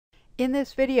In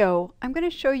this video, I'm going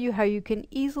to show you how you can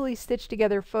easily stitch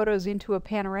together photos into a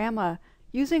panorama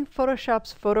using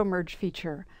Photoshop's Photo Merge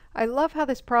feature. I love how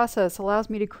this process allows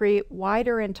me to create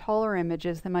wider and taller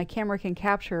images than my camera can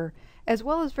capture, as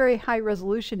well as very high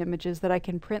resolution images that I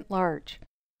can print large.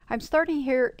 I'm starting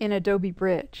here in Adobe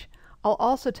Bridge. I'll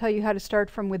also tell you how to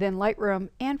start from within Lightroom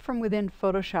and from within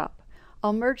Photoshop.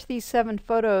 I'll merge these 7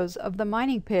 photos of the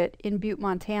mining pit in Butte,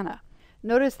 Montana.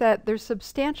 Notice that there's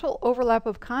substantial overlap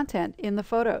of content in the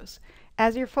photos.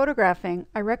 As you're photographing,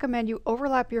 I recommend you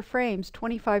overlap your frames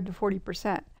 25 to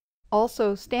 40%.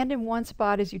 Also, stand in one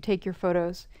spot as you take your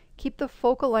photos. Keep the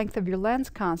focal length of your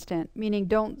lens constant, meaning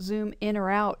don't zoom in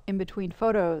or out in between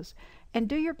photos, and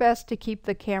do your best to keep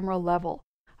the camera level.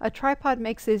 A tripod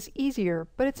makes this easier,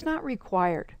 but it's not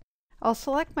required. I'll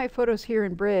select my photos here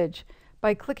in Bridge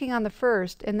by clicking on the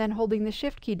first and then holding the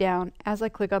Shift key down as I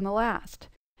click on the last.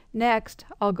 Next,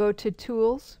 I'll go to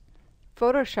Tools,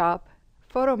 Photoshop,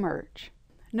 Photo Merge.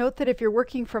 Note that if you're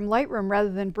working from Lightroom rather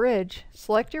than Bridge,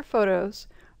 select your photos,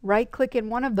 right-click in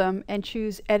one of them and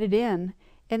choose Edit In,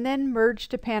 and then Merge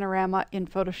to Panorama in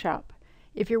Photoshop.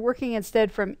 If you're working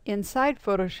instead from inside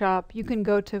Photoshop, you can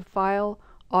go to File,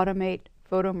 Automate,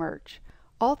 Photo Merge.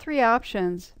 All 3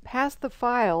 options pass the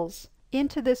files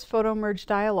into this Photo Merge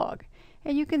dialog,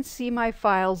 and you can see my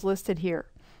files listed here.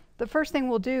 The first thing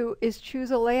we'll do is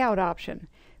choose a layout option.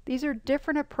 These are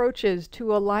different approaches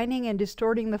to aligning and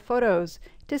distorting the photos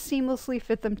to seamlessly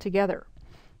fit them together.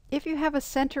 If you have a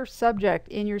center subject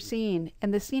in your scene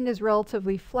and the scene is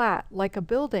relatively flat, like a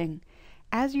building,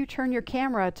 as you turn your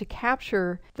camera to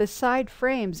capture the side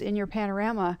frames in your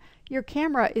panorama, your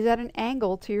camera is at an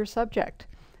angle to your subject.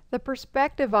 The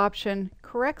perspective option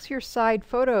corrects your side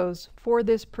photos for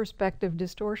this perspective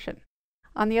distortion.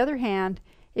 On the other hand,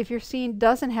 if your scene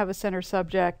doesn't have a center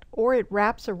subject or it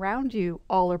wraps around you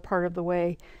all or part of the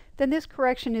way, then this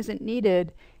correction isn't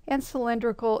needed and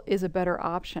cylindrical is a better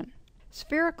option.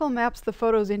 Spherical maps the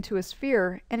photos into a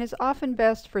sphere and is often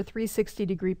best for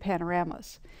 360-degree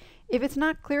panoramas. If it's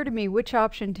not clear to me which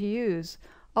option to use,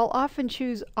 I'll often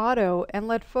choose Auto and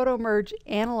let Photo Merge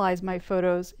analyze my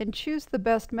photos and choose the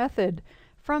best method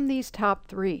from these top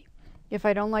 3. If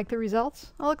I don't like the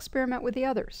results, I'll experiment with the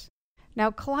others. Now,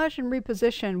 collage and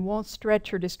reposition won't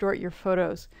stretch or distort your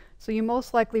photos, so you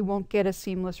most likely won't get a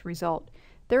seamless result.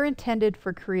 They're intended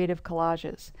for creative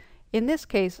collages. In this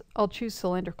case, I'll choose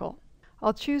cylindrical.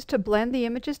 I'll choose to blend the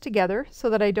images together so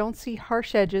that I don't see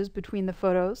harsh edges between the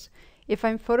photos. If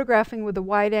I'm photographing with a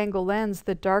wide-angle lens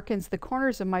that darkens the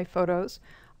corners of my photos,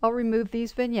 I'll remove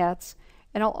these vignettes,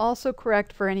 and I'll also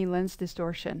correct for any lens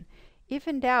distortion. If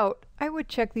in doubt, I would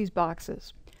check these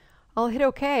boxes. I'll hit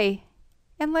OK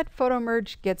and let Photo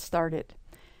Merge get started.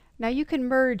 Now you can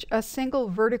merge a single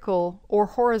vertical or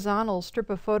horizontal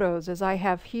strip of photos as I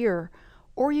have here,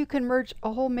 or you can merge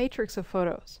a whole matrix of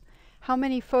photos. How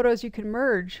many photos you can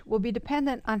merge will be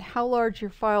dependent on how large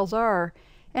your files are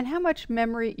and how much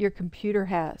memory your computer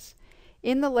has.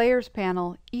 In the Layers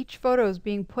panel, each photo is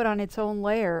being put on its own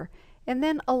layer and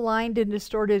then aligned and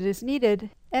distorted as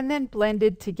needed and then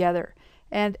blended together.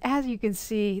 And as you can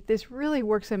see, this really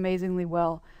works amazingly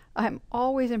well. I'm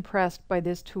always impressed by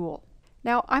this tool.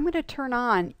 Now I'm going to turn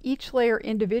on each layer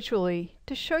individually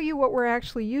to show you what we're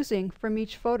actually using from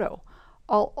each photo.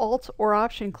 I'll Alt or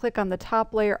Option click on the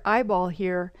top layer eyeball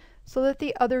here so that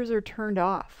the others are turned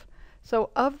off.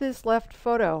 So of this left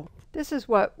photo, this is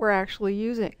what we're actually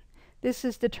using. This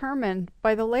is determined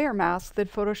by the layer mask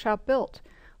that Photoshop built.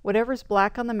 Whatever's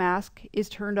black on the mask is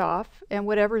turned off and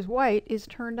whatever's white is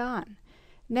turned on.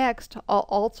 Next, I'll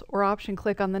Alt or Option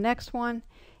click on the next one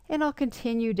and I'll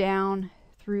continue down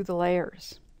through the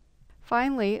layers.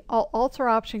 Finally, I'll Alt or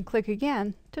Option click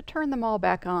again to turn them all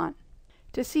back on.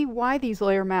 To see why these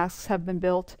layer masks have been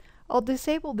built, I'll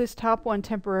disable this top one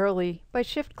temporarily by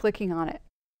Shift clicking on it.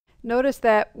 Notice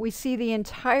that we see the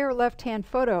entire left-hand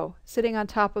photo sitting on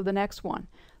top of the next one.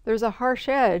 There's a harsh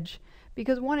edge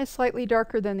because one is slightly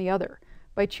darker than the other.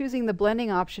 By choosing the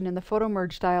blending option in the Photo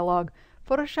Merge dialog,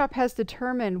 Photoshop has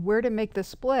determined where to make the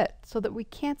split so that we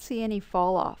can't see any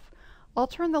fall off. I'll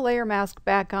turn the layer mask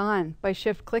back on by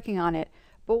Shift clicking on it,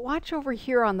 but watch over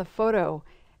here on the photo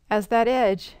as that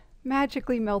edge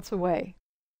magically melts away.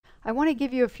 I want to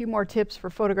give you a few more tips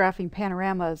for photographing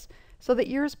panoramas so that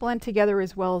yours blend together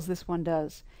as well as this one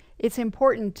does. It's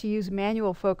important to use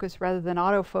manual focus rather than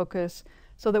autofocus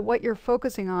so that what you're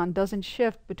focusing on doesn't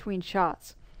shift between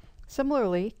shots.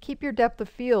 Similarly, keep your depth of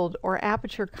field or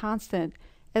aperture constant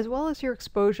as well as your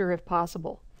exposure if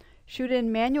possible. Shoot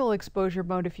in manual exposure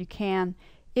mode if you can.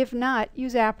 If not,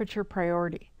 use aperture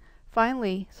priority.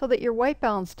 Finally, so that your white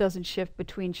balance doesn't shift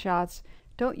between shots,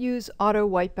 don't use auto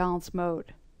white balance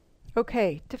mode.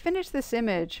 Okay, to finish this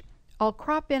image, I'll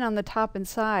crop in on the top and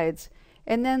sides,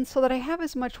 and then so that I have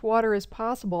as much water as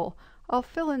possible, I'll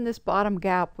fill in this bottom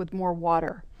gap with more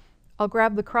water. I'll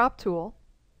grab the crop tool,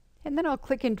 and then I'll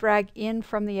click and drag in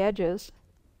from the edges,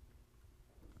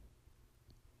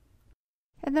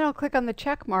 and then I'll click on the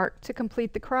check mark to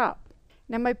complete the crop.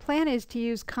 Now my plan is to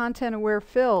use Content Aware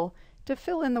Fill to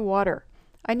fill in the water.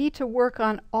 I need to work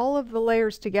on all of the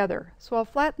layers together, so I'll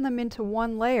flatten them into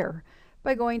one layer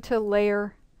by going to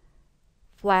Layer,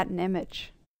 Flatten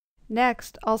Image.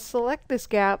 Next, I'll select this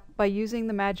gap by using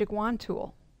the Magic Wand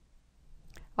tool.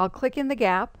 I'll click in the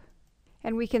gap,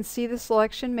 and we can see the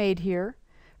selection made here.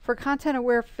 For Content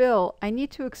Aware Fill, I need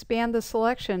to expand the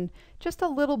selection just a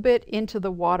little bit into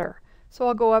the water. So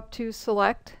I'll go up to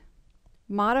Select,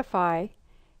 Modify,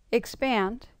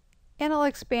 Expand, and I'll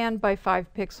expand by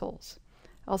 5 pixels.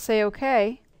 I'll say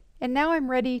OK, and now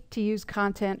I'm ready to use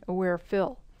Content Aware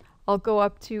Fill. I'll go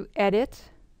up to Edit,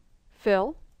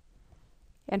 Fill,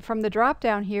 and from the drop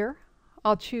down here,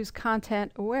 I'll choose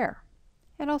Content Aware,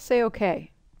 and I'll say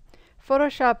OK.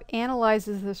 Photoshop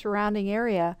analyzes the surrounding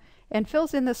area and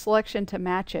fills in the selection to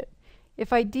match it.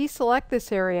 If I deselect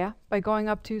this area by going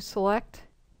up to Select,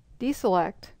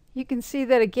 Deselect, you can see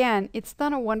that again it's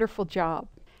done a wonderful job.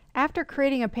 After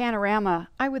creating a panorama,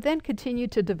 I would then continue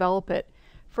to develop it.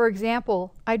 For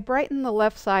example, I'd brighten the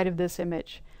left side of this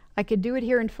image. I could do it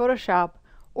here in Photoshop,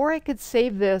 or I could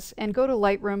save this and go to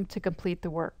Lightroom to complete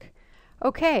the work.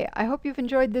 Okay, I hope you've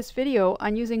enjoyed this video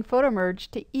on using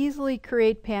PhotoMerge to easily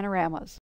create panoramas.